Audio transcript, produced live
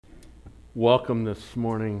Welcome this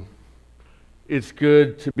morning. It's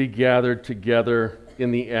good to be gathered together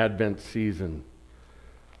in the Advent season.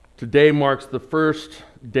 Today marks the first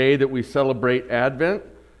day that we celebrate Advent,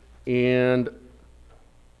 and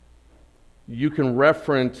you can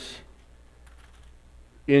reference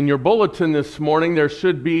in your bulletin this morning, there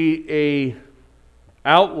should be an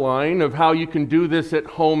outline of how you can do this at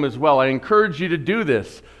home as well. I encourage you to do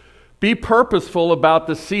this. Be purposeful about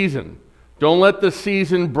the season. Don't let the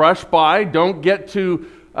season brush by. Don't get to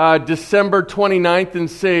December 29th and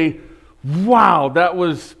say, wow, that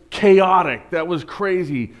was chaotic. That was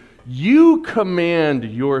crazy. You command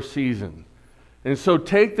your season. And so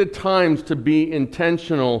take the times to be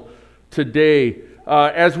intentional today.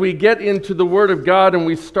 As we get into the Word of God and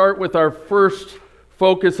we start with our first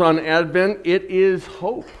focus on Advent, it is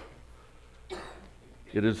hope.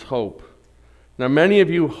 It is hope. Now, many of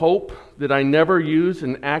you hope that I never use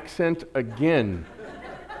an accent again.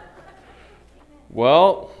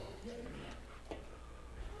 Well,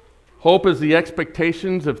 hope is the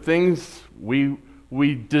expectations of things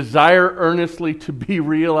we desire earnestly to be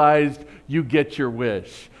realized. You get your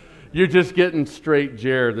wish. You're just getting straight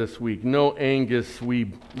Jer this week. No Angus wee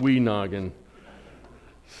noggin.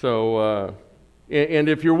 So, and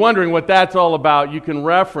if you're wondering what that's all about, you can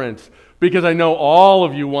reference, because I know all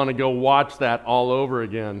of you want to go watch that all over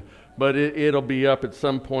again, but it'll be up at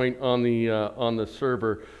some point on the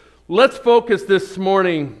server. Let's focus this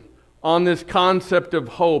morning on this concept of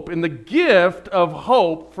hope and the gift of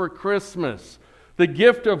hope for Christmas. The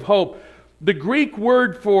gift of hope. The Greek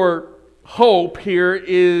word for hope here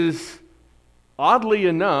is, oddly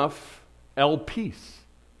enough, elpis.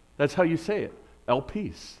 That's how you say it,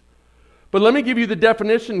 elpis. But let me give you the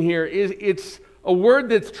definition here. It's a word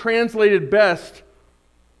that's translated best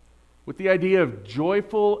with the idea of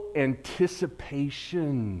joyful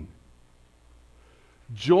anticipation.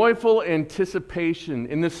 Joyful anticipation.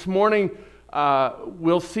 And this morning,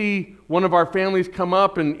 we'll see one of our families come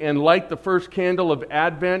up and light the first candle of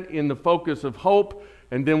Advent in the focus of hope.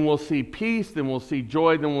 And then we'll see peace, then we'll see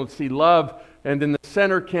joy, then we'll see love. And then the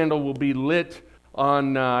center candle will be lit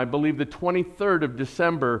on, I believe, the 23rd of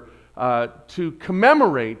December, to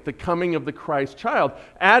commemorate the coming of the Christ child.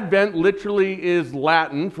 Advent literally is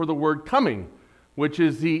Latin for the word coming, which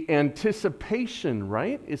is the anticipation,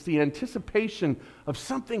 right? It's the anticipation of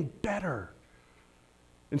something better.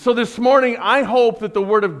 And so this morning, I hope that the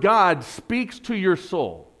Word of God speaks to your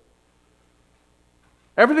soul.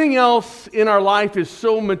 Everything else in our life is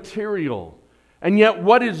so material, and yet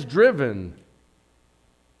what is driven?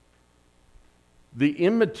 The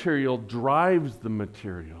immaterial drives the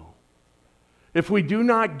material. If we do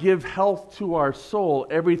not give health to our soul,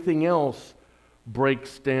 everything else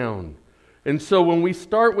breaks down. And so when we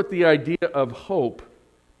start with the idea of hope,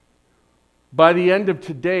 by the end of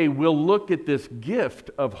today, we'll look at this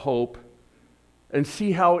gift of hope and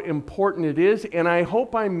see how important it is. And I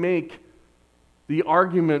hope I make the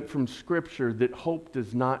argument from Scripture that hope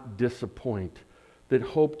does not disappoint. That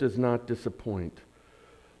hope does not disappoint.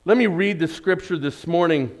 Let me read the Scripture this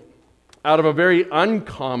morning out of a very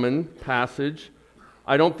uncommon passage.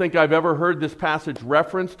 I don't think I've ever heard this passage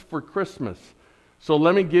referenced for Christmas. So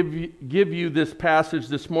let me give you this passage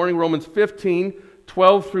this morning, Romans 15,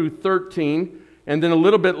 12 through 13. And then a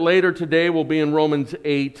little bit later today we'll be in Romans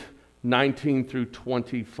 8, 19 through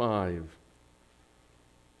 25.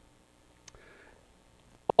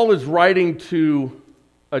 Paul is writing to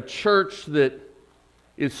a church that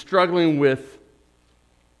is struggling with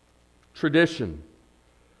tradition.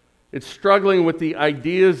 It's struggling with the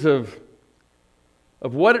ideas of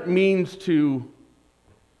what it means to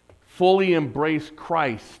fully embrace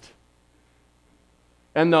Christ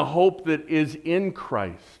and the hope that is in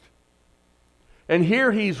Christ. And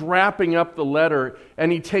here he's wrapping up the letter, and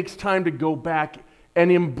he takes time to go back and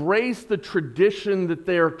embrace the tradition that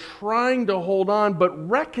they're trying to hold on, but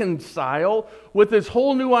reconcile with this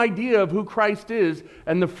whole new idea of who Christ is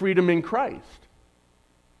and the freedom in Christ.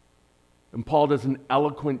 And Paul does an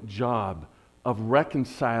eloquent job of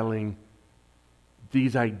reconciling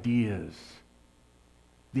these ideas.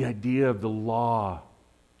 The idea of the law,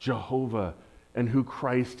 Jehovah, and who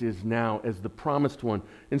Christ is now as the promised one.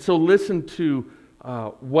 And so listen to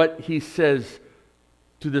what he says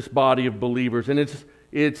to this body of believers. And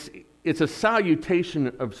it's a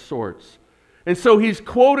salutation of sorts. And so he's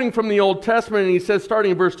quoting from the Old Testament, and he says,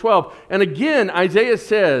 starting in verse 12, and again Isaiah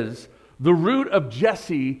says, the root of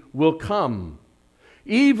Jesse will come,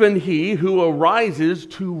 even he who arises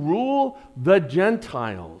to rule the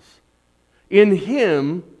Gentiles. In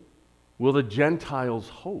him will the Gentiles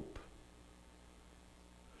hope.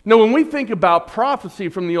 Now, when we think about prophecy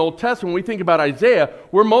from the Old Testament, when we think about Isaiah,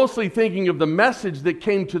 we're mostly thinking of the message that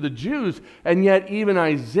came to the Jews, and yet even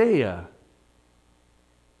Isaiah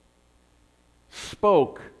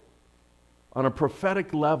spoke on a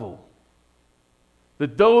prophetic level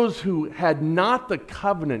that those who had not the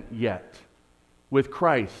covenant yet with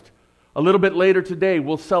Christ, a little bit later today,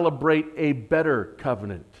 will celebrate a better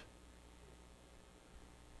covenant.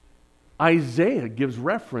 Isaiah gives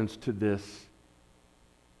reference to this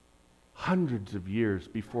hundreds of years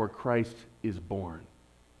before Christ is born.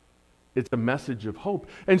 It's a message of hope.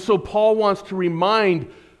 And so Paul wants to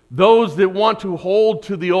remind those that want to hold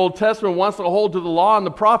to the Old Testament, wants to hold to the law and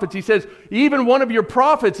the prophets. He says, even one of your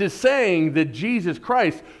prophets is saying that Jesus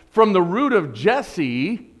Christ, from the root of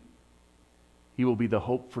Jesse, he will be the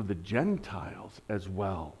hope for the Gentiles as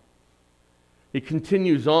well. He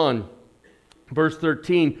continues on, verse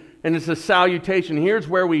 13, and it's a salutation. Here's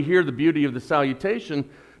where we hear the beauty of the salutation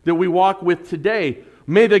that we walk with today.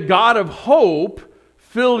 May the God of hope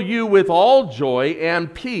fill you with all joy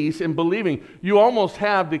and peace in believing. You almost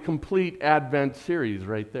have the complete Advent series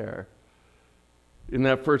right there in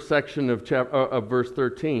that first section of verse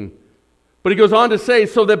 13. But he goes on to say,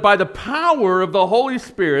 so that by the power of the Holy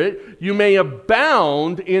Spirit you may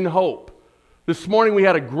abound in hope. This morning we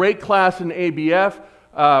had a great class in ABF.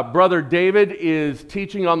 Brother David is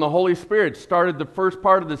teaching on the Holy Spirit. Started the first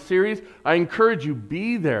part of the series. I encourage you,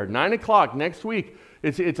 be there. 9 o'clock next week.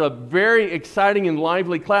 It's a very exciting and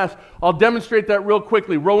lively class. I'll demonstrate that real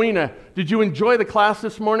quickly. Rowena, did you enjoy the class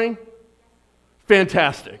this morning?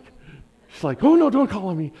 Fantastic. She's like, oh no, don't call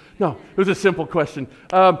on me. No, it was a simple question.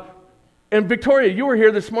 And Victoria, you were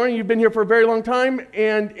here this morning. You've been here for a very long time.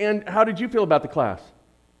 And how did you feel about the class?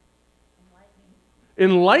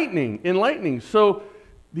 Enlightening. So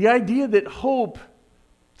the idea that hope,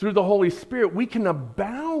 through the Holy Spirit, we can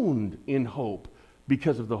abound in hope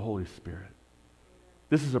because of the Holy Spirit.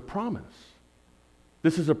 This is a promise.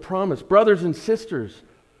 This is a promise. Brothers and sisters,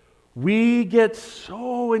 we get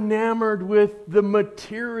so enamored with the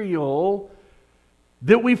material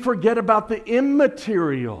that we forget about the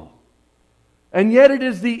immaterial. And yet it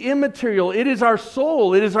is the immaterial, it is our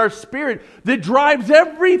soul, it is our spirit that drives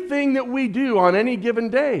everything that we do on any given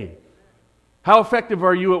day. How effective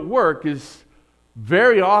are you at work is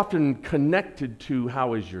very often connected to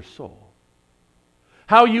how is your soul.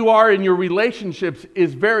 How you are in your relationships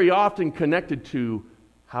is very often connected to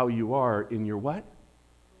how you are in your what?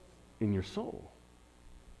 In your soul.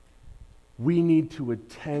 We need to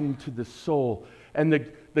attend to the soul. And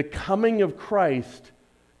the coming of Christ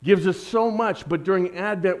gives us so much, but during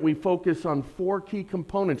Advent we focus on 4 key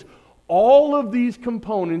components. All of these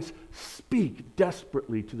components speak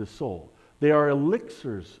desperately to the soul. They are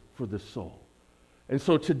elixirs for the soul. And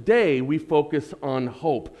so today we focus on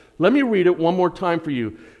hope. Let me read it one more time for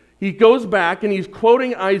you. He goes back and he's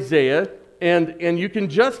quoting Isaiah, and you can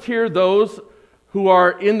just hear those who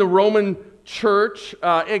are in the Roman church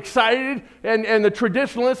excited, and the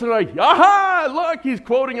traditionalists are like, aha, look, he's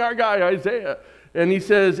quoting our guy Isaiah. And he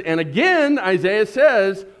says, and again, Isaiah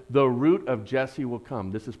says, the root of Jesse will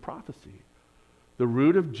come. This is prophecy. The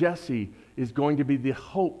root of Jesse is going to be the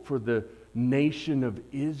hope for the nation of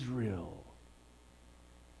Israel.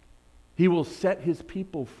 He will set his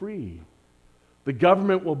people free. The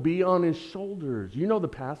government will be on his shoulders. You know the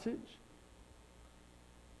passage?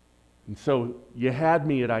 And so you had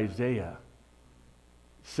me at Isaiah,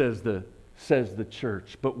 says the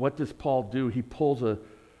church. But what does Paul do? He pulls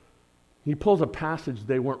a passage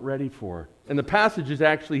they weren't ready for. And the passage is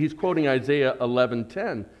actually, he's quoting Isaiah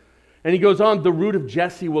 11:10. And he goes on, the root of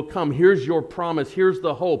Jesse will come. Here's your promise. Here's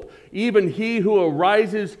the hope. Even he who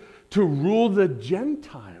arises to rule the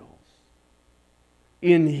Gentiles.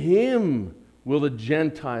 In him will the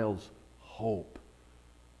Gentiles hope.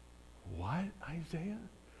 What, Isaiah?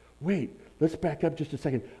 Wait, let's back up just a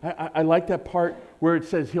second. I like that part where it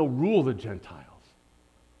says he'll rule the Gentiles.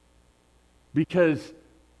 Because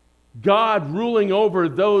God ruling over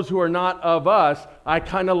those who are not of us, I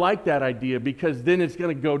kind of like that idea, because then it's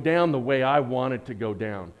going to go down the way I want it to go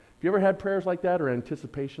down. Have you ever had prayers like that or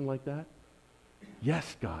anticipation like that?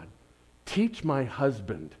 Yes, God, teach my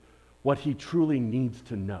husband what he truly needs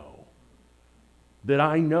to know, that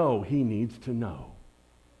I know he needs to know.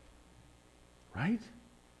 Right?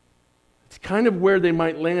 It's kind of where they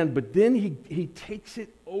might land, but then he takes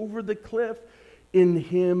it over the cliff. In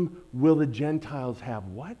him will the Gentiles have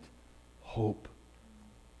what? Hope.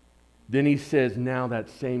 Then he says, now that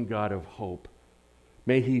same God of hope,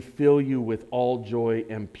 may he fill you with all joy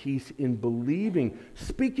and peace in believing,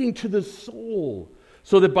 speaking to the soul,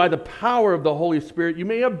 so that by the power of the Holy Spirit you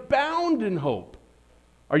may abound in hope.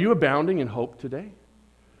 Are you abounding in hope today?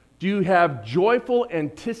 Do you have joyful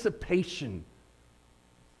anticipation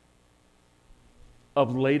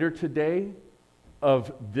of later today,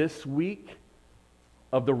 of this week,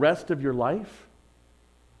 of the rest of your life?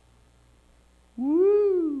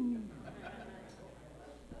 Woo!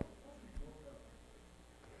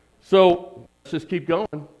 So, let's just keep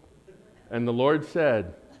going. And the Lord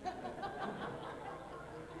said,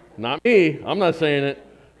 not me, I'm not saying it.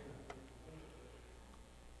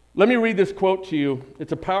 Let me read this quote to you.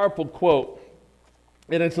 It's a powerful quote,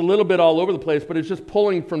 and it's a little bit all over the place, but it's just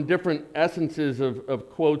pulling from different essences of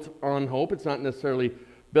quotes on hope. It's not necessarily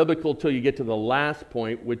biblical till you get to the last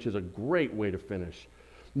point, which is a great way to finish.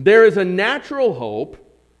 There is a natural hope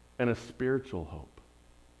and a spiritual hope.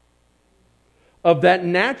 Of that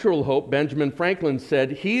natural hope, Benjamin Franklin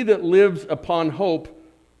said, "He that lives upon hope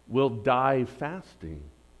will die fasting."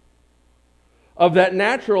 Of that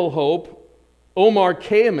natural hope, Omar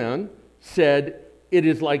Khayyam said, "It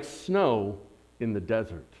is like snow in the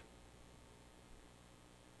desert."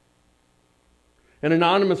 An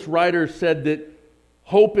anonymous writer said that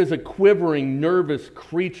hope is a quivering, nervous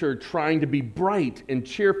creature trying to be bright and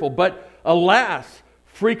cheerful, but alas,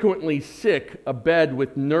 frequently sick abed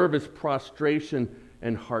with nervous prostration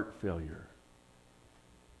and heart failure.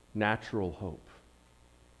 Natural hope.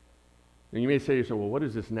 And you may say to yourself, well, what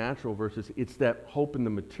is this natural versus, it's that hope in the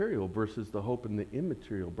material versus the hope in the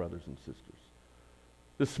immaterial, brothers and sisters.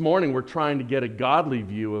 This morning, we're trying to get a godly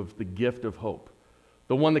view of the gift of hope,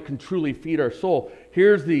 the one that can truly feed our soul.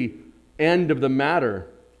 Here's the end of the matter.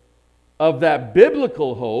 Of that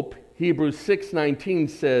biblical hope, Hebrews 6:19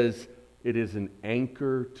 says, it is an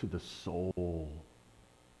anchor to the soul.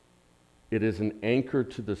 It is an anchor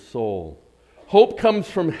to the soul. Hope comes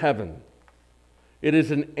from heaven. It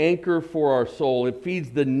is an anchor for our soul. It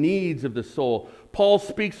feeds the needs of the soul. Paul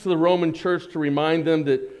speaks to the Roman church to remind them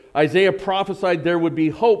that Isaiah prophesied there would be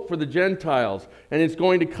hope for the Gentiles, and it's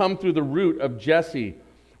going to come through the root of Jesse.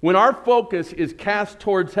 When our focus is cast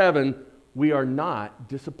towards heaven, we are not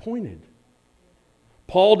disappointed.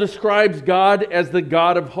 Paul describes God as the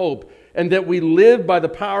God of hope, and that we live by the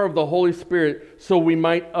power of the Holy Spirit so we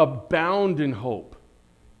might abound in hope.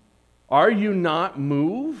 Are you not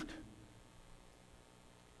moved?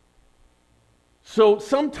 So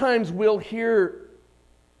sometimes we'll hear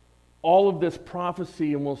all of this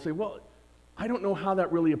prophecy and we'll say, well, I don't know how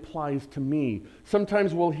that really applies to me.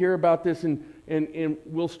 Sometimes we'll hear about this and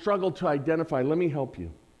we'll struggle to identify. Let me help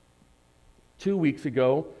you. 2 weeks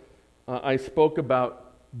ago, I spoke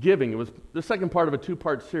about giving. It was the second part of a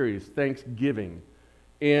two-part series, Thanksgiving.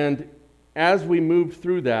 And as we moved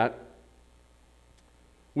through that,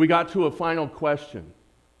 we got to a final question.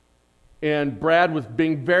 And Brad was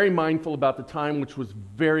being very mindful about the time, which was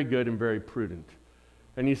very good and very prudent.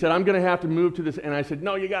 And he said, I'm going to have to move to this. And I said,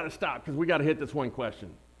 no, you got to stop because we got to hit this one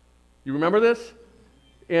question. You remember this?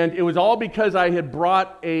 And it was all because I had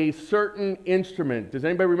brought a certain instrument. Does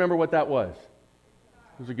anybody remember what that was?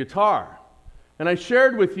 It was a guitar. And I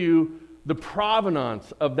shared with you the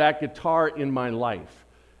provenance of that guitar in my life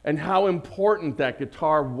and how important that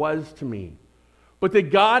guitar was to me. But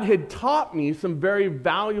that God had taught me some very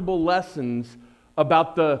valuable lessons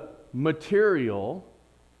about the material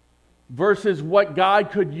versus what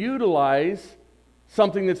God could utilize,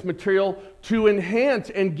 something that's material, to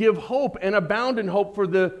enhance and give hope and abound in hope for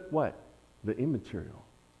the what? The immaterial.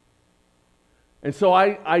 And so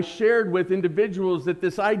I shared with individuals that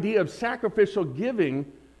this idea of sacrificial giving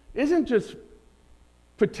isn't just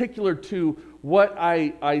particular to what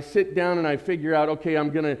I sit down and I figure out, okay,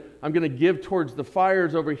 I'm gonna give towards the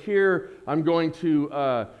fires over here. I'm going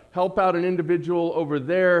to help out an individual over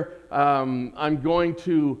there. I'm going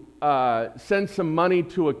to send some money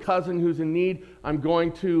to a cousin who's in need. I'm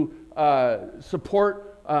going to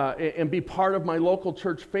support and be part of my local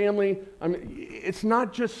church family. It's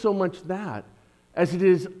not just so much that as it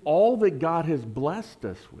is all that God has blessed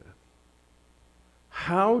us with.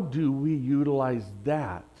 How do we utilize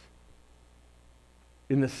that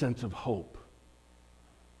in the sense of hope?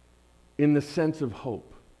 In the sense of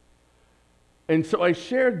hope. And so I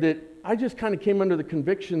shared that I just kind of came under the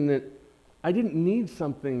conviction that I didn't need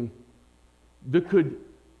something that could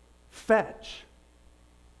fetch.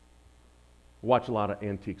 Watch a lot of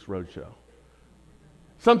Antiques Roadshow.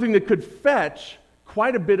 Something that could fetch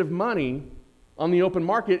quite a bit of money on the open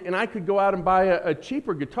market, and I could go out and buy a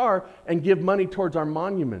cheaper guitar and give money towards our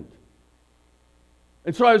monument.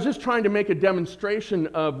 And so I was just trying to make a demonstration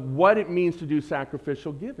of what it means to do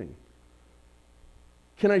sacrificial giving.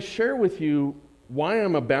 Can I share with you why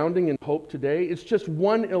I'm abounding in hope today? It's just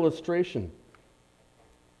one illustration.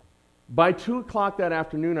 By 2 o'clock that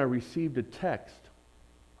afternoon, I received a text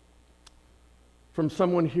from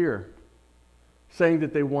someone here saying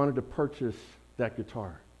that they wanted to purchase that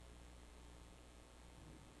guitar.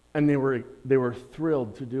 And they were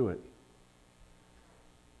thrilled to do it.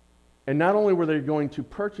 And not only were they going to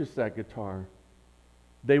purchase that guitar,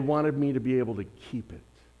 they wanted me to be able to keep it.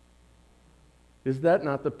 Is that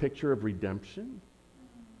not the picture of redemption?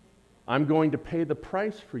 I'm going to pay the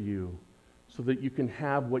price for you so that you can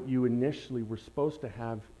have what you initially were supposed to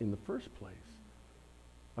have in the first place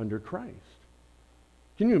under Christ.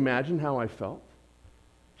 Can you imagine how I felt?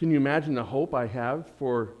 Can you imagine the hope I have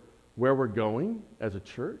for where we're going as a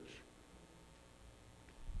church?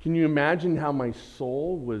 Can you imagine how my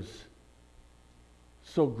soul was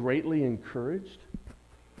so greatly encouraged?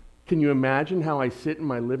 Can you imagine how I sit in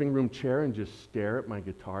my living room chair and just stare at my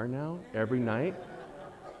guitar now every night?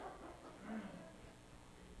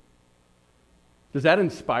 Does that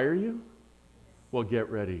inspire you? Well, get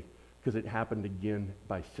ready, because it happened again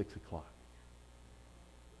by 6 o'clock.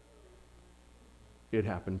 It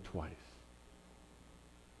happened twice.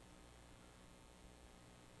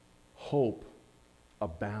 Hope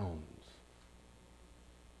abounds.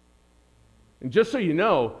 And just so you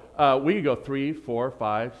know, we could go 3, 4,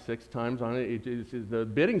 5, 6 times on it. The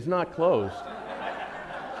bidding's not closed.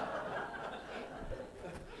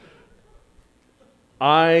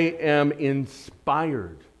 I am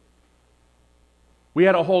inspired. We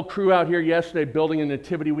had a whole crew out here yesterday building a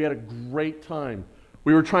nativity. We had a great time.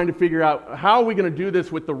 We were trying to figure out how are we going to do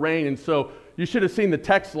this with the rain. And so you should have seen the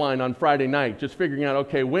text line on Friday night, just figuring out,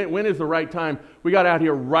 okay, when is the right time? We got out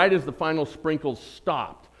here right as the final sprinkles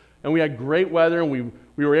stopped. And we had great weather, and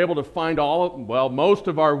we were able to find most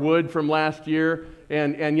of our wood from last year,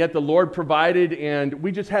 and yet the Lord provided, and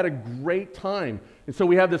we just had a great time. And so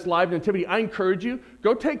we have this live nativity. I encourage you,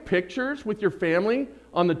 go take pictures with your family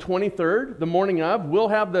on the 23rd, the morning of. We'll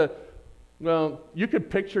have you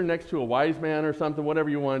could picture next to a wise man or something,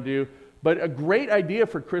 whatever you want to do. But a great idea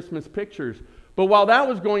for Christmas pictures. But while that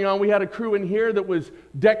was going on, we had a crew in here that was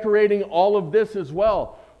decorating all of this as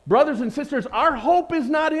well. Brothers and sisters, our hope is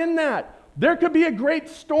not in that. There could be a great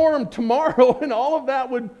storm tomorrow and all of that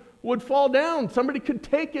would fall down. Somebody could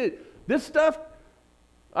take it. This stuff,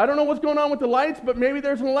 I don't know what's going on with the lights, but maybe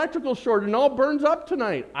there's an electrical short and all burns up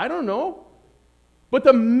tonight. I don't know. But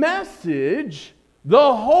the message,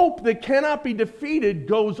 the hope that cannot be defeated,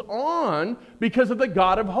 goes on because of the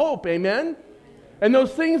God of hope. Amen? And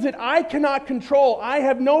those things that I cannot control, I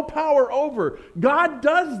have no power over. God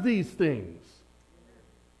does these things.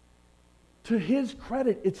 To His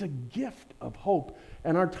credit, it's a gift of hope.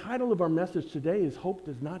 And our title of our message today is Hope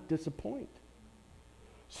Does Not Disappoint.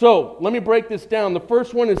 So, let me break this down. The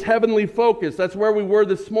first one is heavenly focus. That's where we were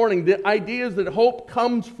this morning. The idea is that hope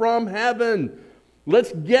comes from heaven.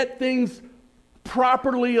 Let's get things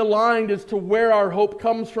properly aligned as to where our hope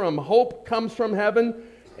comes from. Hope comes from heaven.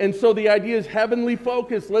 And so the idea is heavenly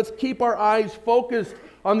focus. Let's keep our eyes focused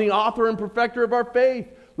on the author and perfecter of our faith.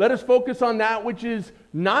 Let us focus on that which is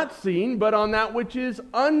not seen, but on that which is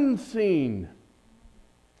unseen.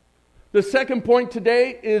 The second point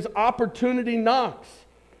today is opportunity knocks.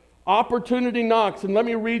 Opportunity knocks. And let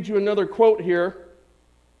me read you another quote here.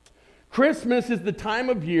 Christmas is the time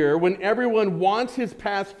of year when everyone wants his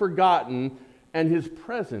past forgotten and his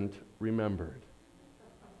present remembered.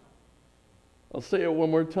 I'll say it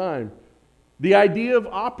one more time. The idea of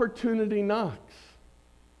opportunity knocks.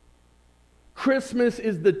 Christmas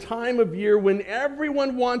is the time of year when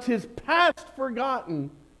everyone wants his past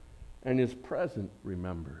forgotten and his present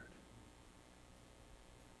remembered.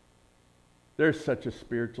 There's such a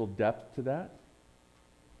spiritual depth to that.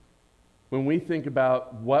 When we think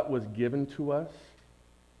about what was given to us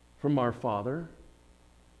from our Father,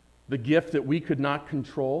 the gift that we could not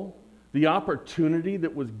control, the opportunity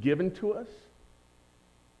that was given to us,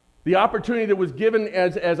 the opportunity that was given,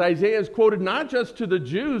 as Isaiah has quoted, not just to the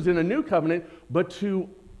Jews in a new covenant, but to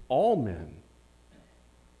all men.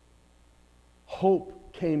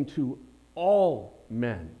 Hope came to all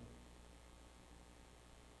men.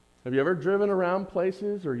 Have you ever driven around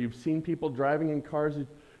places or you've seen people driving in cars that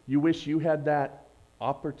you wish you had that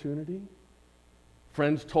opportunity?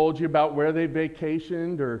 Friends told you about where they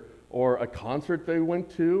vacationed or a concert they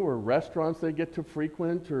went to or restaurants they get to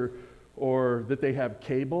frequent or that they have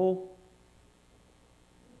cable.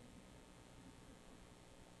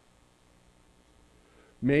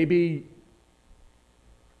 Maybe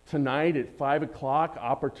tonight at 5 o'clock,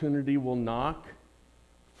 opportunity will knock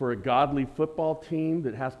for a godly football team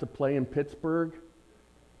that has to play in Pittsburgh.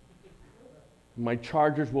 My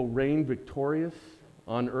Chargers will reign victorious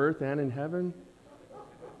on earth and in heaven.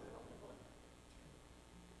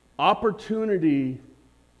 Opportunity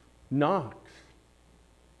knocks.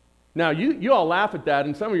 Now, you all laugh at that,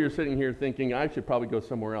 and some of you are sitting here thinking, I should probably go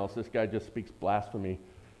somewhere else. This guy just speaks blasphemy.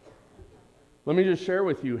 Let me just share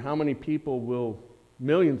with you how many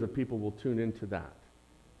millions of people will tune into that.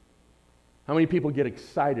 How many people get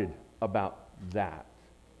excited about that?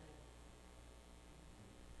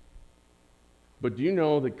 But do you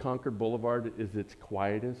know that Concord Boulevard is its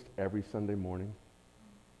quietest every Sunday morning?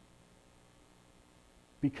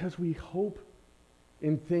 Because we hope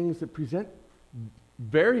in things that present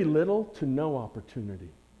very little to no opportunity.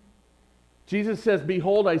 Jesus says,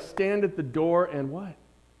 behold, I stand at the door and what?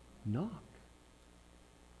 Knock.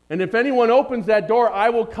 And if anyone opens that door, I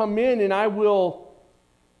will come in and I will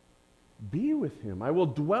be with him. I will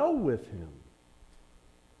dwell with him.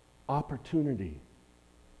 Opportunity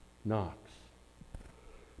knocks.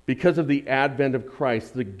 Because of the advent of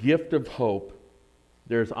Christ, the gift of hope,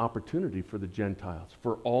 there's opportunity for the Gentiles,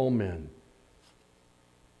 for all men.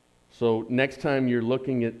 So next time you're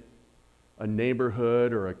looking at a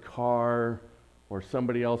neighborhood or a car or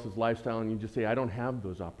somebody else's lifestyle and you just say, I don't have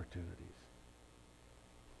those opportunities.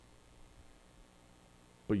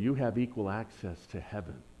 But you have equal access to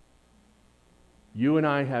heaven. You and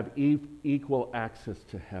I have equal access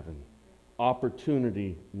to heaven.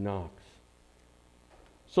 Opportunity knocks.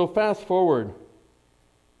 So fast forward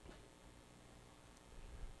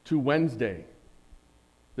to Wednesday,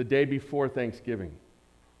 the day before Thanksgiving.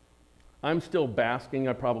 I'm still basking.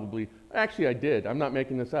 I did. I'm not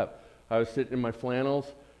making this up. I was sitting in my flannels,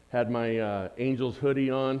 had my Angels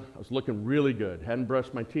hoodie on. I was looking really good. Hadn't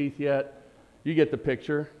brushed my teeth yet. You get the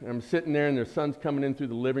picture. I'm sitting there and the sun's coming in through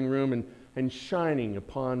the living room and shining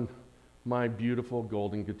upon my beautiful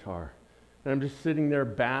golden guitar. And I'm just sitting there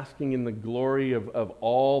basking in the glory of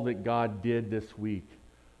all that God did this week,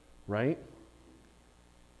 right?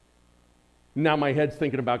 Now my head's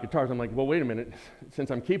thinking about guitars. I'm like, well, wait a minute.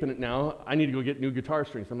 Since I'm keeping it now, I need to go get new guitar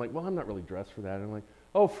strings. I'm like, well, I'm not really dressed for that. And I'm like,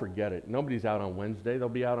 oh, forget it. Nobody's out on Wednesday. They'll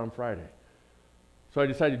be out on Friday. So I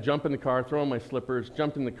decided to jump in the car, throw on my slippers,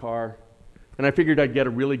 jumped in the car, and I figured I'd get a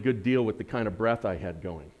really good deal with the kind of breath I had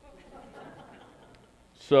going.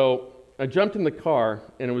 So I jumped in the car,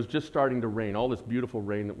 and it was just starting to rain, all this beautiful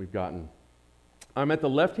rain that we've gotten. I'm at the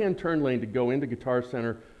left-hand turn lane to go into Guitar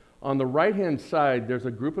Center. On the right-hand side, there's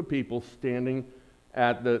a group of people standing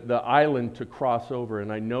at the island to cross over,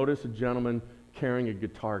 and I notice a gentleman carrying a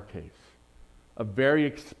guitar case, a very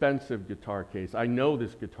expensive guitar case. I know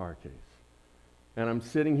this guitar case. And I'm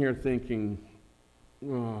sitting here thinking,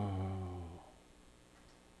 oh.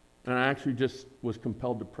 And I actually just was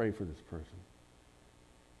compelled to pray for this person.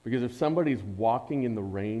 Because if somebody's walking in the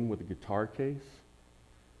rain with a guitar case,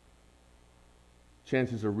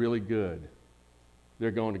 chances are really good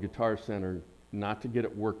they're going to Guitar Center not to get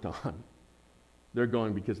it worked on. They're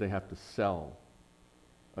going because they have to sell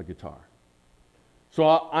a guitar.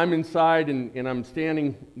 So I'm inside and I'm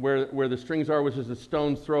standing where the strings are, which is a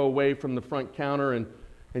stone's throw away from the front counter, and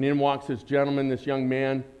in walks this gentleman, this young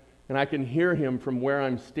man, and I can hear him from where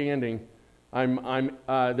I'm standing.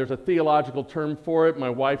 There's a theological term for it. My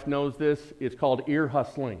wife knows this. It's called ear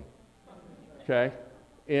hustling. Okay?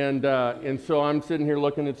 And so I'm sitting here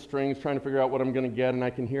looking at strings, trying to figure out what I'm going to get, and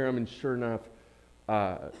I can hear him, and sure enough,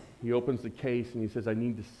 he opens the case and he says, I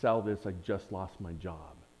need to sell this. I just lost my job.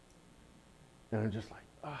 And I'm just like,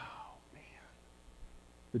 oh, man.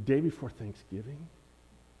 The day before Thanksgiving?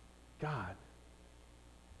 God.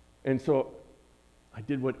 And so I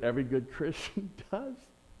did what every good Christian does,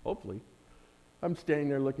 hopefully. I'm standing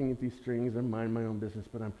there looking at these strings. I'm minding my own business,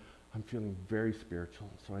 but I'm feeling very spiritual.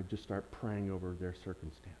 So I just start praying over their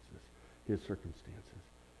circumstances, his circumstances.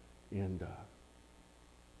 And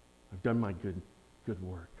I've done my good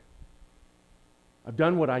work. I've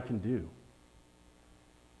done what I can do.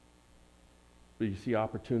 But you see,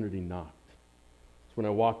 opportunity knocked. So when I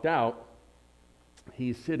walked out,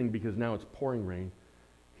 he's sitting, because now it's pouring rain,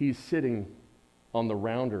 he's sitting on the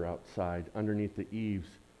rounder outside underneath the eaves,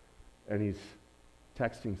 and he's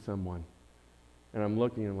texting someone. And I'm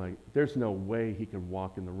looking and like, there's no way he can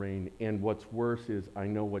walk in the rain. And what's worse is, I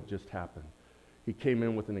know what just happened. He came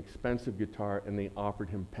in with an expensive guitar, and they offered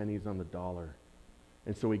him pennies on the dollar.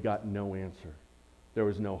 And so he got no answer. There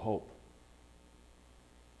was no hope.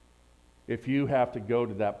 If you have to go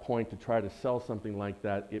to that point to try to sell something like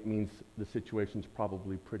that, it means the situation's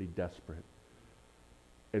probably pretty desperate.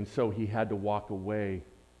 And so he had to walk away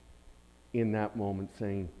in that moment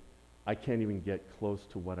saying, I can't even get close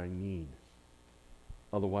to what I need.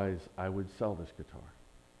 Otherwise, I would sell this guitar.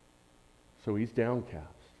 So he's downcast.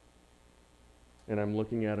 And I'm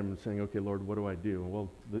looking at him and saying, okay, Lord, what do I do? Well,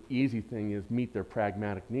 the easy thing is meet their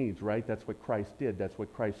pragmatic needs, right? That's what Christ did. That's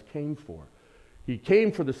what Christ came for. He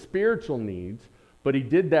came for the spiritual needs, But he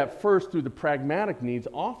did that first through the pragmatic needs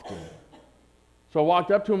often. So I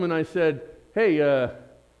walked up to him and I said, hey,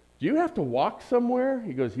 do you have to walk somewhere?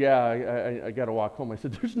 He goes, yeah, I got to walk home. I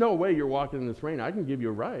said, there's no way you're walking in this rain. I can give you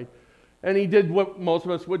a ride. And he did what most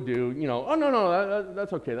of us would do, oh, no,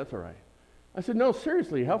 that's okay, that's all right. I said, no,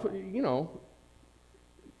 seriously,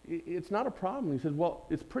 it's not a problem. He said, well,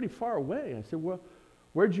 it's pretty far away. I said, well,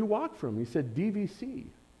 where'd you walk from? He said, DVC.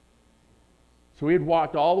 So he had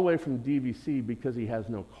walked all the way from DVC because he has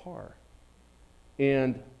no car.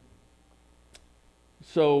 And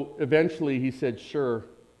so eventually he said, sure.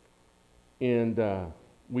 And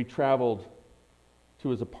we traveled to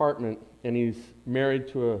his apartment, and he's married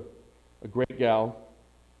to a great gal,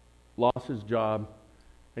 lost his job,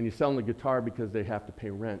 and he's selling the guitar because they have to pay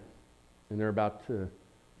rent. And they're about to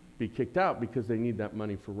be kicked out because they need that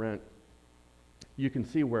money for rent. You can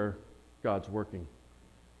see where God's working,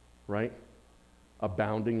 right?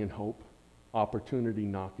 Abounding in hope, opportunity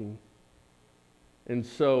knocking. And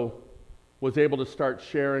so was able to start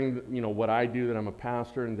sharing, what I do, that I'm a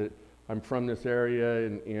pastor and that I'm from this area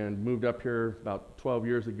and moved up here about 12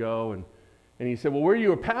 years ago. And he said, well, where are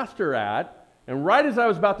you a pastor at? And right as I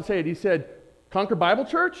was about to say it, he said, Concord Bible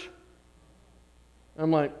Church?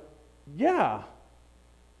 I'm like, yeah.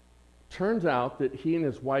 Turns out that he and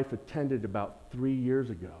his wife attended about 4 years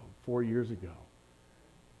ago.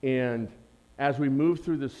 And as we move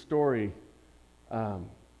through this story,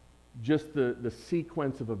 just the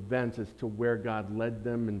sequence of events as to where God led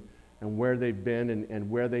them and where they've been and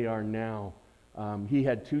where they are now. He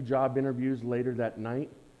had 2 job interviews later that night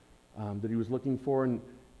that he was looking for,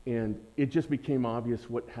 and it just became obvious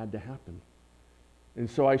what had to happen. And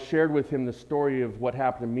so I shared with him the story of what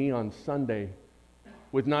happened to me on Sunday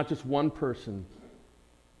with not just one person,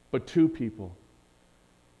 but 2 people.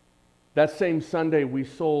 That same Sunday, we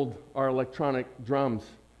sold our electronic drums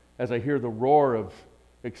as I hear the roar of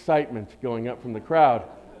excitement going up from the crowd.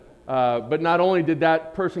 But not only did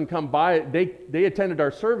that person come by, they attended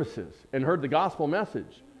our services and heard the gospel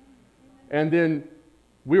message. And then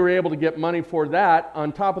we were able to get money for that,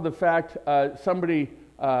 on top of the fact somebody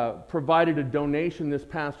provided a donation this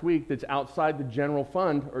past week that's outside the general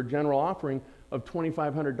fund or general offering of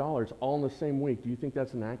 $2,500, all in the same week. Do you think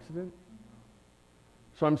that's an accident?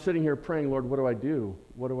 So I'm sitting here praying, Lord, what do I do?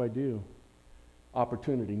 What do I do?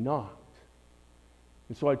 Opportunity knocked.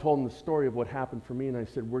 And so I told him the story of what happened for me, and I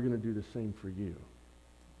said, we're going to do the same for you.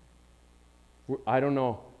 I don't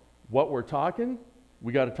know what we're talking.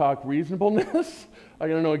 We got to talk reasonableness. I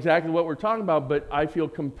got to know exactly what we're talking about, but I feel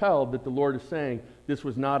compelled that the Lord is saying, this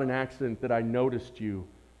was not an accident that I noticed you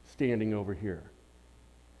standing over here.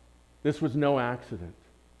 This was no accident.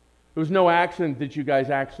 It was no accident that you guys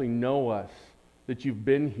actually know us, that you've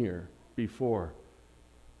been here before.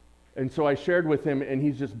 And so I shared with him, and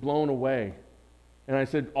he's just blown away. And I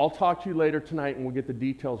said, I'll talk to you later tonight, and we'll get the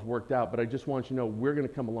details worked out, but I just want you to know we're going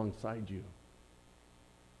to come alongside you.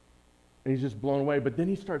 And he's just blown away. But then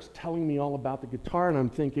he starts telling me all about the guitar, and I'm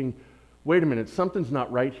thinking, wait a minute, something's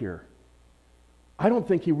not right here. I don't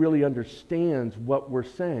think he really understands what we're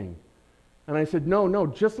saying. And I said, no,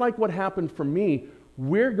 just like what happened for me,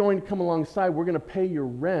 we're going to come alongside. We're going to pay your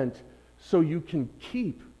rent so you can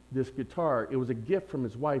keep this guitar. It was a gift from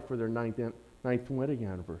his wife for their ninth wedding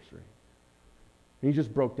anniversary. And he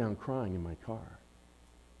just broke down crying in my car.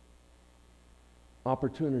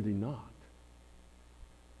 Opportunity knocked.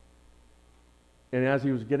 And as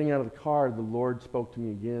he was getting out of the car, the Lord spoke to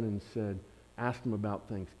me again and said, ask him about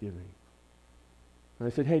Thanksgiving. And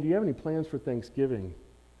I said, hey, do you have any plans for Thanksgiving?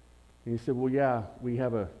 And he said, well, yeah, we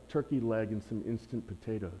have a turkey leg and some instant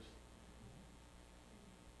potatoes.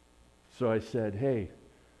 So I said, hey,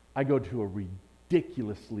 I go to a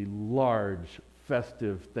ridiculously large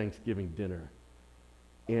festive Thanksgiving dinner,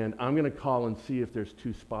 and I'm going to call and see if there's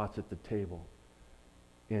 2 spots at the table.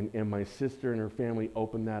 And my sister and her family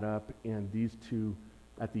opened that up, and these 2,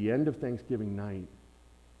 at the end of Thanksgiving night,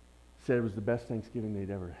 said it was the best Thanksgiving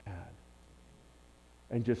they'd ever had.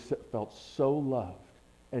 And just felt so loved.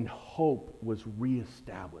 And hope was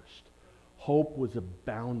reestablished. Hope was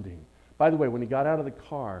abounding. By the way, when he got out of the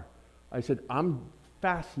car, I said, I'm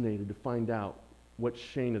fascinated to find out what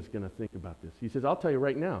Shane is going to think about this. He says, I'll tell you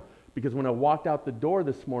right now, because when I walked out the door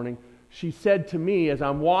this morning, she said to me as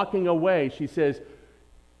I'm walking away, she says,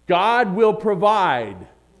 God will provide.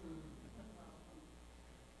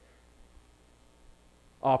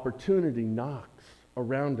 Opportunity knocks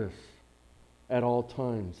around us at all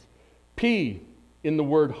times. P in the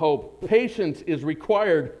word hope. Patience is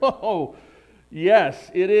required. Oh,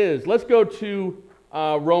 yes, it is. Let's go to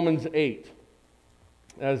Romans 8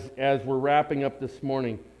 as we're wrapping up this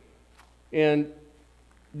morning. And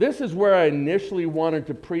this is where I initially wanted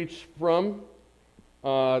to preach from,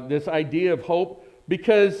 this idea of hope,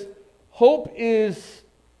 because hope is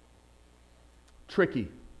tricky.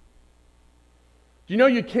 Do you know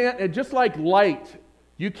you can't, just like light,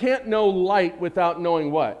 you can't know light without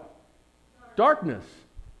knowing what? Darkness.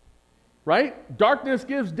 Right? Darkness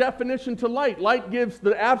gives definition to light.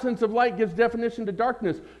 The absence of light gives definition to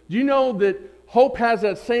darkness. Do you know that hope has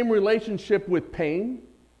that same relationship with pain?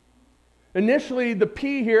 Initially, the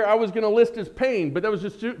P here I was going to list as pain, but that was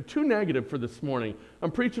just too negative for this morning.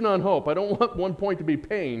 I'm preaching on hope. I don't want one point to be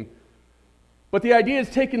pain. But the idea is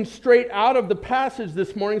taken straight out of the passage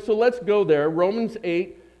this morning, so let's go there. Romans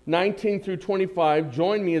 8, 19 through 25.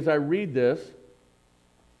 Join me as I read this.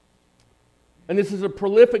 And this is a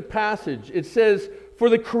prolific passage. It says, "For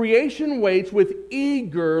the creation waits with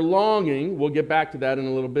eager longing," we'll get back to that in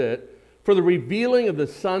a little bit, "for the revealing of the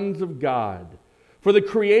sons of God. For the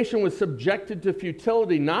creation was subjected to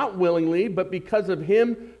futility, not willingly, but because of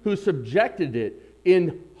him who subjected it,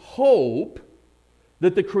 in hope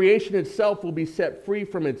that the creation itself will be set free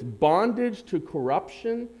from its bondage to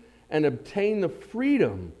corruption and obtain the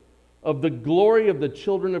freedom of the glory of the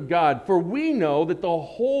children of God. For we know that the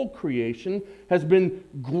whole creation has been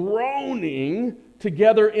groaning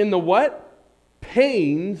together in the" what?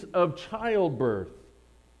 "Pains of childbirth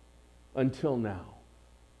until now."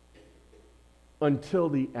 Until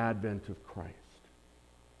the advent of Christ.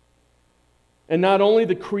 "And not only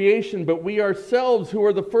the creation, but we ourselves, who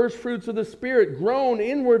are the first fruits of the Spirit, groan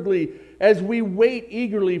inwardly as we wait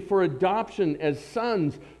eagerly for adoption as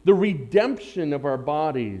sons, the redemption of our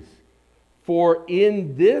bodies. For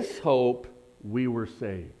in this hope we were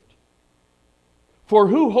saved. For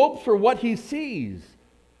who hopes for what he sees?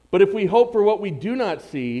 But if we hope for what we do not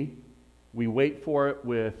see, we wait for it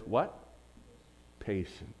with" what?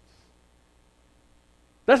 "Patience."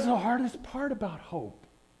 That's the hardest part about hope,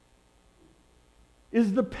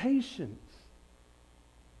 is the patience.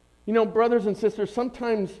 You know, brothers and sisters,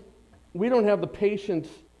 sometimes we don't have the patience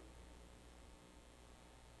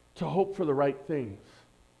to hope for the right things.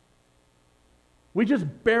 We just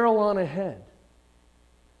barrel on ahead.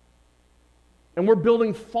 And we're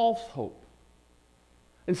building false hope.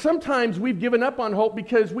 And sometimes we've given up on hope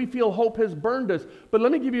because we feel hope has burned us. But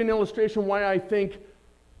let me give you an illustration why I think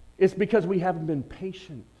it's because we haven't been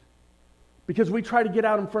patient. Because we try to get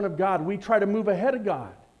out in front of God. We try to move ahead of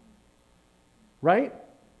God. Right?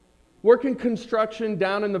 Working construction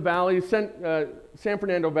down in the valley, San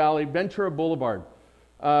Fernando Valley, Ventura Boulevard.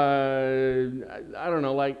 I don't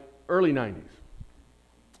know, like early 90s.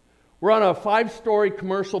 We're on a 5-story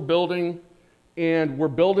commercial building, and we're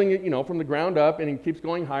building it, from the ground up, and it keeps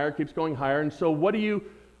going higher. And so what do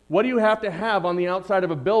you have to have on the outside of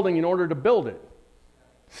a building in order to build it?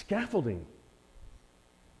 Scaffolding.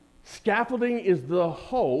 Scaffolding is the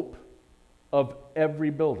hope of every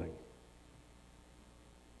building.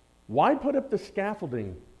 Why put up the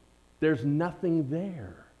scaffolding? There's nothing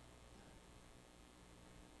there.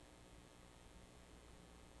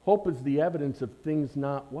 Hope is the evidence of things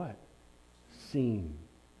not what? Seen.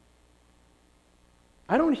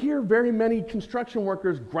 I don't hear very many construction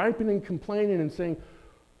workers griping and complaining and saying,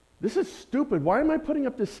 "This is stupid. Why am I putting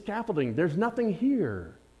up this scaffolding? There's nothing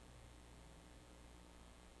here."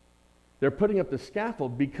 They're putting up the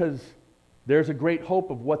scaffold because there's a great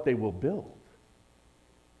hope of what they will build.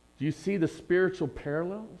 Do you see the spiritual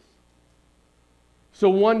parallels? So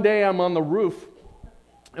one day I'm on the roof,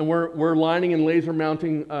 and we're lining and laser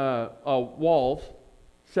mounting walls,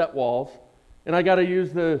 set walls, and I got to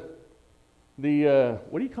use the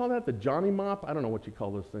what do you call that? The Johnny mop? I don't know what you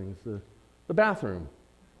call those things. The bathroom,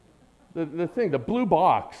 the thing, the blue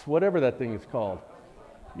box, whatever that thing is called.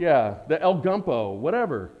 Yeah, the El Gumpo,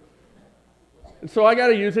 whatever. And so I got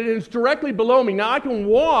to use it, and it's directly below me. Now I can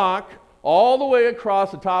walk all the way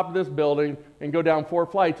across the top of this building and go down 4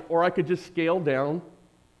 flights, or I could just scale down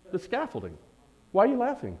the scaffolding. Why are you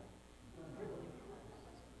laughing?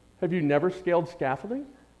 Have you never scaled scaffolding?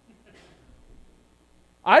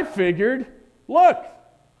 I figured, look,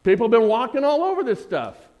 people have been walking all over this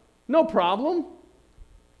stuff. No problem.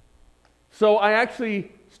 So I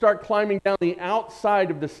actually start climbing down the outside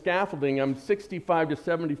of the scaffolding. I'm 65 to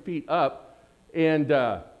 70 feet up. And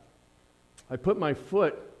I put my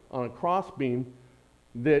foot on a crossbeam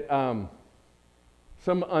that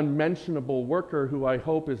some unmentionable worker, who I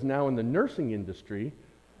hope is now in the nursing industry,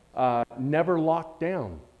 never locked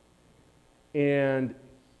down. And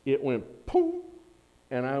it went boom,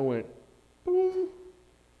 and I went boom.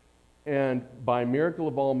 And by miracle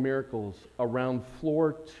of all miracles, around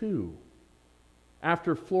floor 2,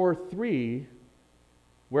 after floor 3,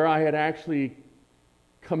 where I had actually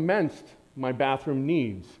commenced my bathroom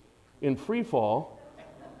needs in free fall.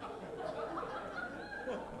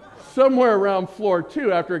 Somewhere around floor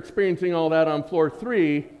 2, after experiencing all that on floor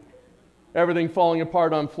 3, everything falling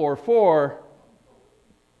apart on floor 4,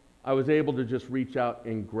 I was able to just reach out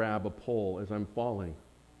and grab a pole as I'm falling.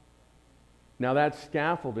 Now that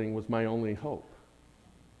scaffolding was my only hope.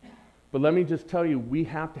 But let me just tell you, we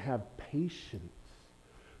have to have patience.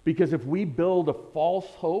 Because if we build a false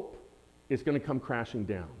hope, it's going to come crashing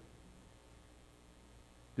down.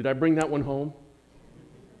 Did I bring that one home?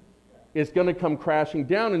 It's going to come crashing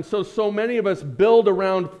down. And so many of us build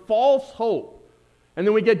around false hope. And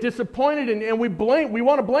then we get disappointed and we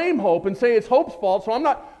want to blame hope and say it's hope's fault, so I'm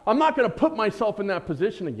not going to put myself in that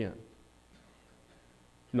position again.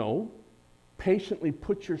 No. Patiently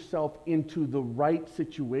put yourself into the right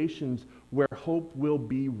situations where hope will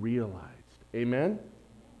be realized. Amen?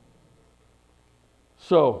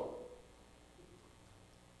 So,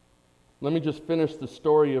 let me just finish the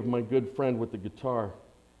story of my good friend with the guitar.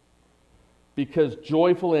 Because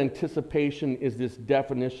joyful anticipation is this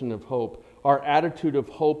definition of hope. Our attitude of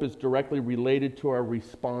hope is directly related to our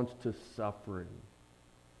response to suffering.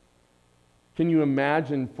 Can you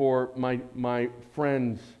imagine for my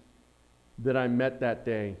friends that I met that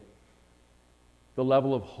day, the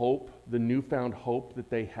level of hope, the newfound hope that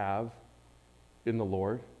they have in the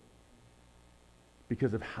Lord?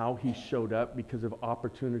 Because of how He showed up, because of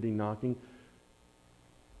opportunity knocking.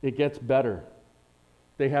 It gets better.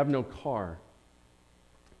 They have no car.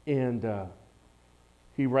 And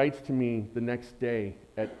he writes to me the next day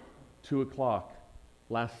at 2 o'clock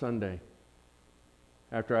last Sunday,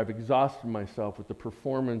 after I've exhausted myself with the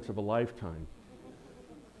performance of a lifetime.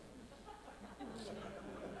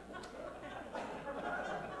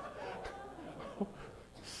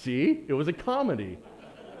 See? It was a comedy.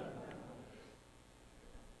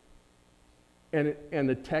 And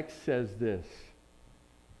the text says this: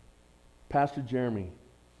 Pastor Jeremy,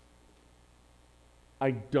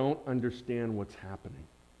 I don't understand what's happening.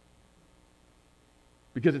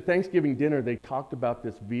 Because at Thanksgiving dinner, they talked about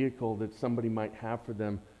this vehicle that somebody might have for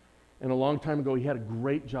them. And a long time ago, he had a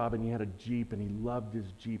great job, and he had a Jeep, and he loved his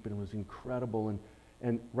Jeep, and it was incredible.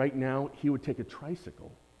 And right now, he would take a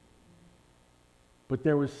tricycle. But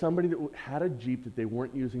there was somebody that had a Jeep that they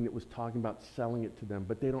weren't using that was talking about selling it to them,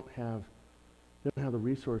 but they don't have the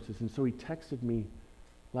resources. And so he texted me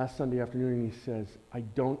last Sunday afternoon, and he says, I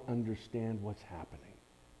don't understand what's happening.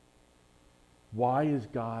 Why is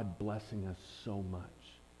God blessing us so much?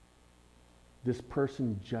 This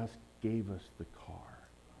person just gave us the car.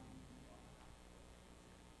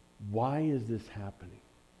 Why is this happening?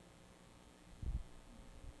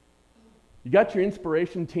 You got your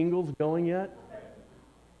inspiration tingles going yet?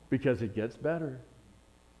 Because it gets better.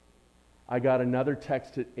 I got another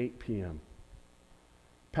text at 8 p.m.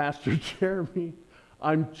 Pastor Jeremy,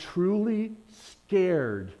 I'm truly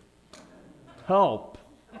scared. Help.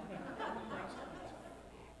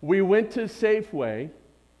 We went to Safeway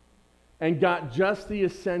and got just the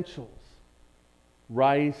essentials.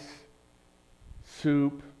 Rice,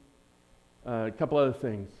 soup, a couple other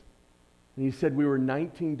things. And he said we were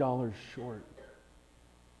 $19 short.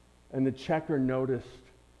 And the checker noticed.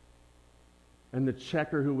 And the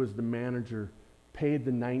checker, who was the manager, paid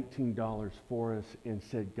the $19 for us and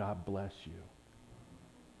said, God bless you.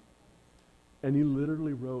 And he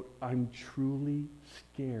literally wrote, I'm truly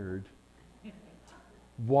scared.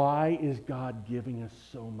 Why is God giving us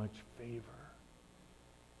so much favor?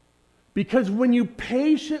 Because when you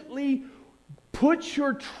patiently put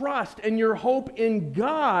your trust and your hope in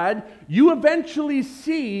God, you eventually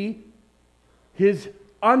see His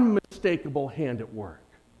unmistakable hand at work.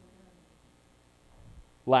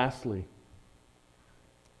 Lastly,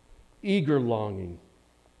 eager longing.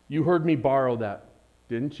 You heard me borrow that,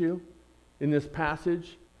 didn't you? In this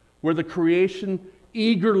passage, where the creation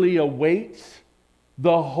eagerly awaits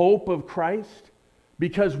the hope of Christ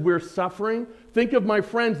because we're suffering. Think of my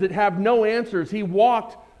friends that have no answers. He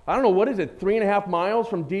walked, 3.5 miles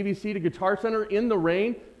from DVC to Guitar Center in the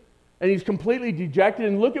rain, and he's completely dejected.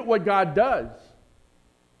 And look at what God does.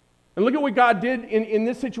 And look at what God did in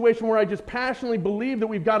this situation where I just passionately believe that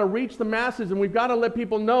we've got to reach the masses and we've got to let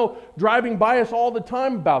people know driving by us all the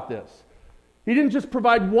time about this. He didn't just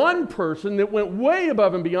provide one person that went way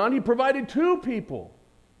above and beyond. He provided 2 people.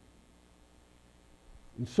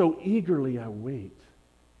 And so eagerly I wait.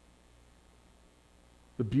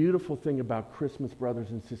 The beautiful thing about Christmas,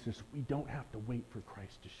 brothers and sisters, we don't have to wait for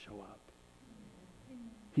Christ to show up.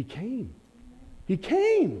 He came. He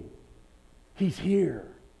came. He's here.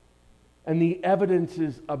 And the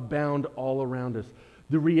evidences abound all around us.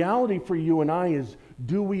 The reality for you and I is,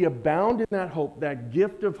 do we abound in that hope, that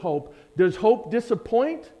gift of hope? Does hope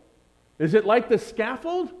disappoint? Is it like the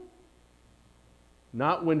scaffold?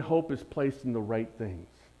 Not when hope is placed in the right things.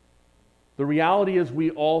 The reality is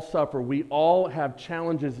we all suffer. We all have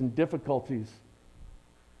challenges and difficulties.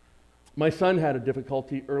 My son had a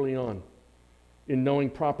difficulty early on in knowing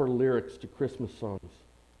proper lyrics to Christmas songs.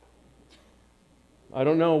 I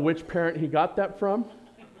don't know which parent he got that from,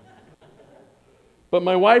 but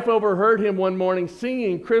my wife overheard him one morning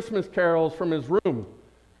singing Christmas carols from his room.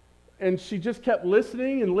 And she just kept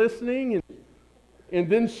listening and listening, and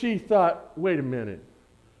then she thought, wait a minute,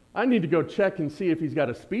 I need to go check and see if he's got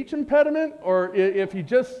a speech impediment or if he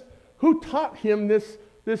just, who taught him this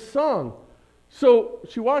song? So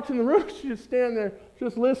she walks in the room, she's just standing there,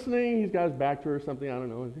 just listening. He's got his back to her or something, I don't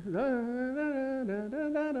know.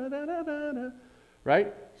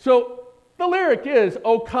 Right? So the lyric is,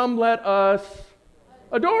 "Oh, come let us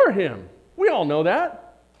adore him." We all know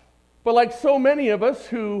that. But like so many of us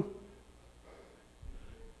who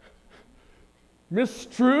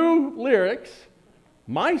misstrew lyrics,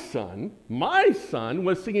 my son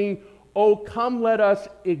was singing, "Oh, come let us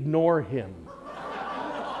ignore him."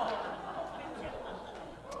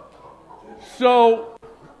 So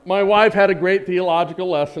my wife had a great theological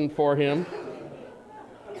lesson for him.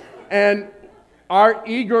 And our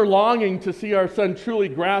eager longing to see our son truly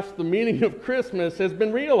grasp the meaning of Christmas has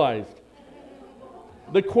been realized.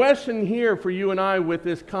 The question here for you and I with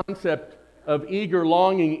this concept of eager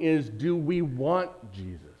longing is, do we want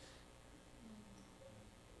Jesus?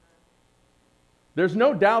 There's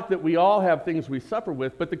no doubt that we all have things we suffer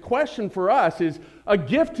with, but the question for us is, a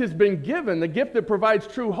gift has been given, the gift that provides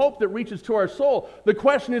true hope that reaches to our soul. The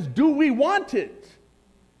question is, do we want it?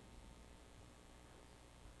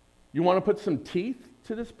 You want to put some teeth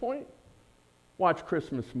to this point? Watch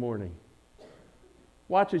Christmas morning.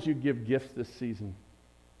 Watch as you give gifts this season.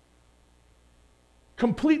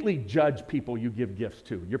 Completely judge people you give gifts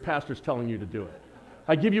to. Your pastor's telling you to do it.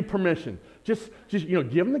 I give you permission. Just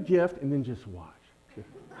give them the gift and then just watch.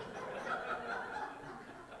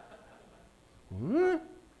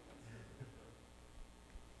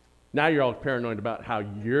 Now you're all paranoid about how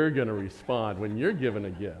you're going to respond when you're given a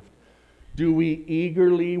gift. Do we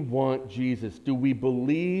eagerly want Jesus? Do we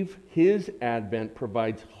believe his advent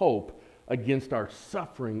provides hope against our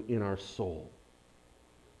suffering in our soul?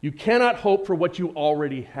 You cannot hope for what you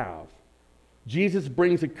already have. Jesus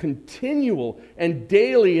brings a continual and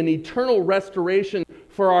daily and eternal restoration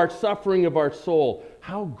for our suffering of our soul.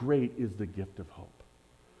 How great is the gift of hope?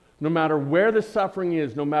 No matter where the suffering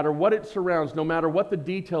is, no matter what it surrounds, no matter what the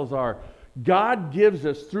details are, God gives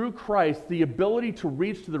us, through Christ, the ability to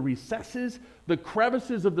reach to the recesses, the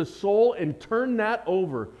crevices of the soul, and turn that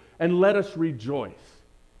over and let us rejoice.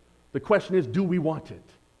 The question is, do we want it?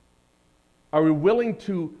 Are we willing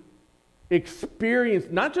to experience,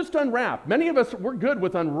 not just unwrap? Many of us, we're good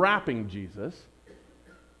with unwrapping Jesus.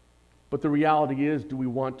 But the reality is, do we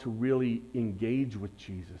want to really engage with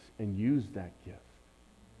Jesus and use that gift?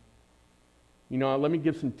 Let me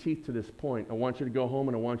give some teeth to this point. I want you to go home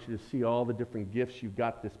and I want you to see all the different gifts you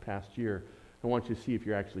got this past year. I want you to see if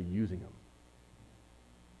you're actually using them.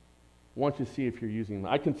 I want you to see if you're using them.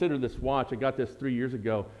 I consider this watch, I got this 3 years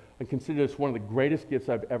ago. I consider this one of the greatest gifts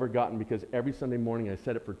I've ever gotten because every Sunday morning I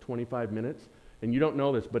set it for 25 minutes. And you don't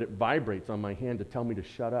know this, but it vibrates on my hand to tell me to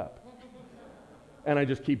shut up. And I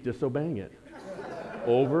just keep disobeying it.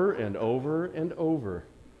 Over and over and over.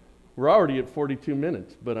 We're already at 42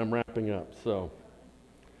 minutes, but I'm wrapping up. So,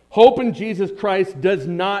 hope in Jesus Christ does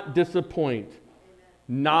not disappoint.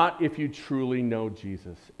 Not if you truly know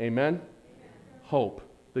Jesus. Amen? Hope,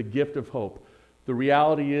 the gift of hope. The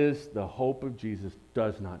reality is the hope of Jesus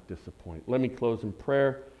does not disappoint. Let me close in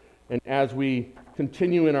prayer. And as we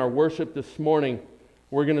continue in our worship this morning,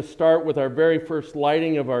 we're going to start with our very first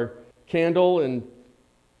lighting of our candle. And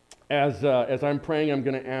as I'm praying, I'm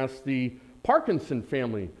going to ask the Parkinson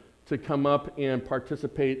family to come up and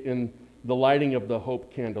participate in the lighting of the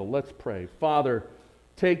hope candle. Let's pray. Father,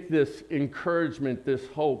 take this encouragement, this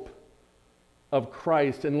hope of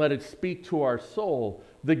Christ, and let it speak to our soul.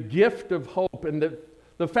 The gift of hope and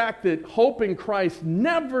the fact that hope in Christ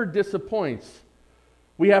never disappoints.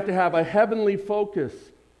 We have to have a heavenly focus.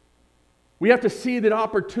 We have to see that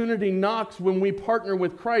opportunity knocks when we partner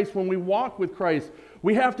with Christ, when we walk with Christ.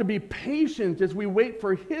 We have to be patient as we wait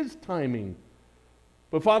for his timing.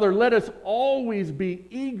 But Father, let us always be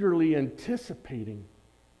eagerly anticipating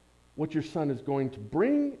what your Son is going to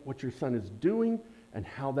bring, what your Son is doing, and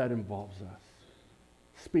how that involves us.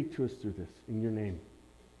 Speak to us through this. In your name,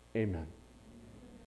 amen.